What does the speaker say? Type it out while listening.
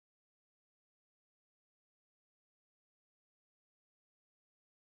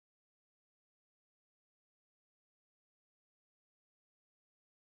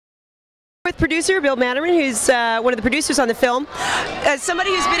With producer Bill Bnnerman, who's one of the producers on the film. As someone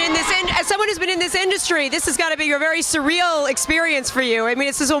who's been in this industry, this has got to be a very surreal experience for you. I mean,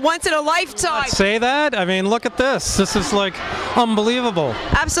 this is a once in a lifetime. Say that? I mean, look at this. This is like unbelievable.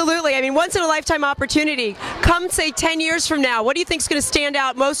 Absolutely. I mean, once in a lifetime opportunity. Come, say, 10 years from now, what do you think is going to stand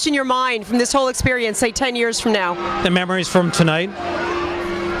out most in your mind from this whole experience, say, 10 years from now? The memories from tonight.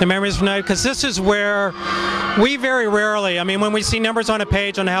 The memories from tonight, because this is where we very rarely, I mean, when we see numbers on a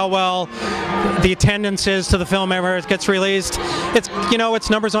page on how well the attendance is to the film ever it gets released, it's, you know, it's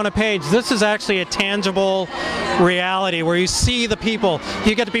numbers on a page. This is actually a tangible reality where you see the people.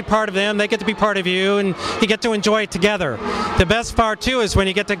 You get to be part of them, they get to be part of you, and you get to enjoy it together. The best part, too, is when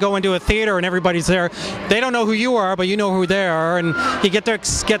you get to go into a theater and everybody's there. They don't know who you are, but you know who they are, and you get to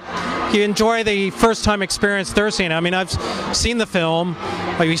you enjoy the first-time experience they're seeing. I mean, I've seen the film.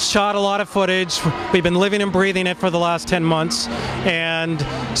 We shot a lot of footage. We've been living and breathing it for the last 10 months, and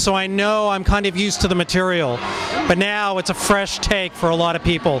so I know I'm kind of used to the material. But now it's a fresh take for a lot of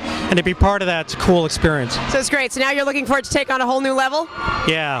people, and to be part of that's a cool experience. So it's great. So now you're looking for it to take on a whole new level?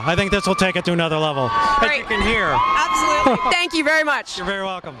 Yeah, I think this will take it to another level. Great. As you can hear. Absolutely. Thank you very much. You're very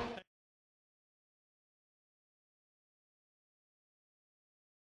welcome.